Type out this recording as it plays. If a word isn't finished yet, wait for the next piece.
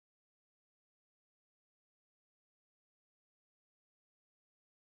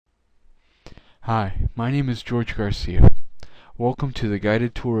Hi, my name is George Garcia. Welcome to the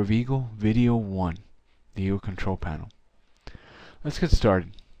guided tour of Eagle Video 1, the Eagle control panel. Let's get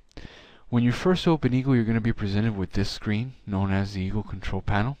started. When you first open Eagle, you're going to be presented with this screen known as the Eagle control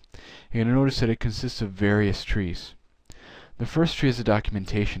panel. You're going to notice that it consists of various trees. The first tree is a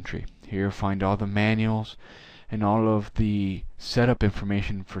documentation tree. Here you'll find all the manuals and all of the setup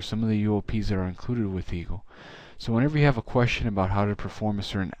information for some of the UOPs that are included with Eagle. So whenever you have a question about how to perform a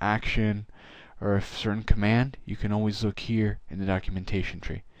certain action or a certain command, you can always look here in the documentation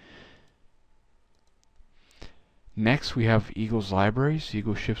tree. Next, we have Eagle's libraries.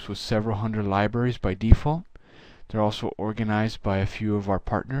 Eagle ships with several hundred libraries by default. They're also organized by a few of our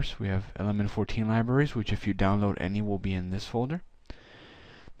partners. We have Element 14 libraries, which if you download any will be in this folder.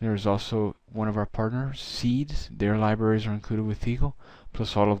 There's also one of our partners, Seeds. Their libraries are included with Eagle,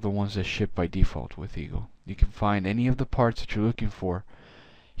 plus all of the ones that ship by default with Eagle. You can find any of the parts that you're looking for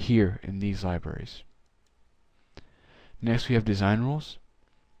here in these libraries. Next, we have design rules.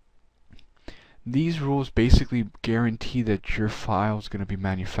 These rules basically guarantee that your file is going to be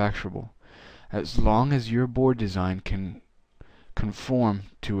manufacturable. As long as your board design can conform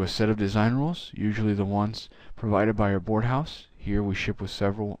to a set of design rules, usually the ones provided by our board house, here we ship with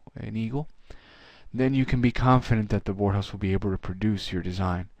several in Eagle, then you can be confident that the board house will be able to produce your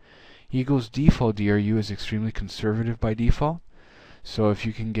design. Eagle's default DRU is extremely conservative by default, so if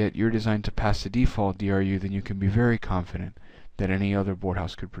you can get your design to pass the default DRU, then you can be very confident that any other board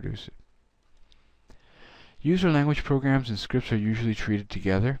house could produce it. User language programs and scripts are usually treated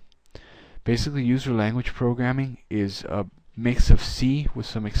together. Basically, user language programming is a mix of C with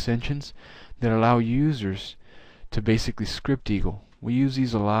some extensions that allow users to basically script Eagle. We use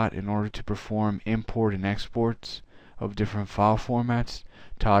these a lot in order to perform import and exports of different file formats,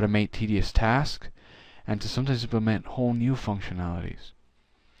 to automate tedious tasks, and to sometimes implement whole new functionalities.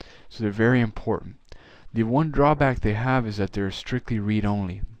 So they're very important. The one drawback they have is that they're strictly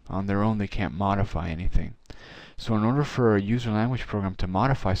read-only. On their own, they can't modify anything. So in order for a user language program to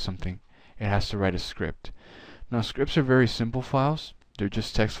modify something, it has to write a script. Now, scripts are very simple files. They're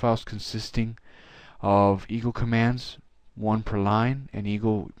just text files consisting of Eagle commands, one per line, and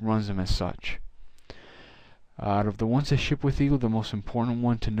Eagle runs them as such. Out of the ones that ship with Eagle, the most important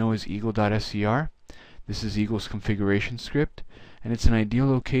one to know is eagle.ser. This is Eagle's configuration script, and it's an ideal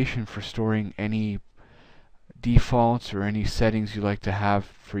location for storing any defaults or any settings you like to have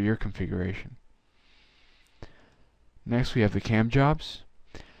for your configuration. Next, we have the CAM jobs.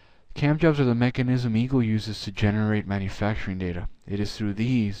 CAM jobs are the mechanism Eagle uses to generate manufacturing data. It is through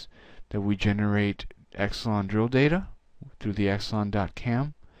these that we generate Exelon drill data through the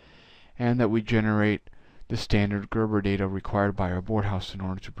exelon.cam, and that we generate the standard Gerber data required by our board house in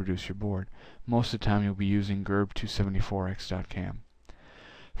order to produce your board. Most of the time you'll be using gerb274x.cam.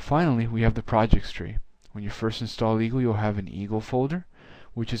 Finally, we have the projects tree. When you first install Eagle, you'll have an Eagle folder,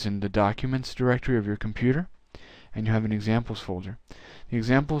 which is in the documents directory of your computer, and you have an examples folder. The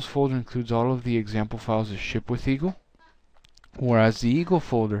examples folder includes all of the example files that ship with Eagle, whereas the Eagle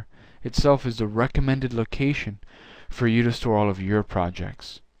folder itself is the recommended location for you to store all of your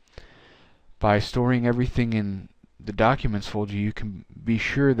projects. By storing everything in the documents folder, you can be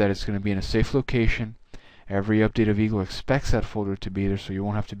sure that it's going to be in a safe location. Every update of Eagle expects that folder to be there, so you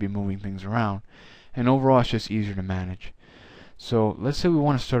won't have to be moving things around. And overall, it's just easier to manage. So let's say we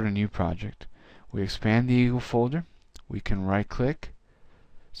want to start a new project. We expand the Eagle folder. We can right click,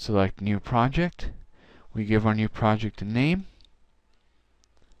 select new project. We give our new project a name,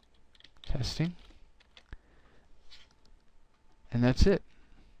 testing, and that's it.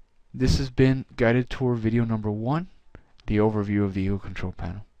 This has been guided tour video number 1, the overview of the Eagle control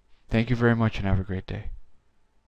panel. Thank you very much and have a great day.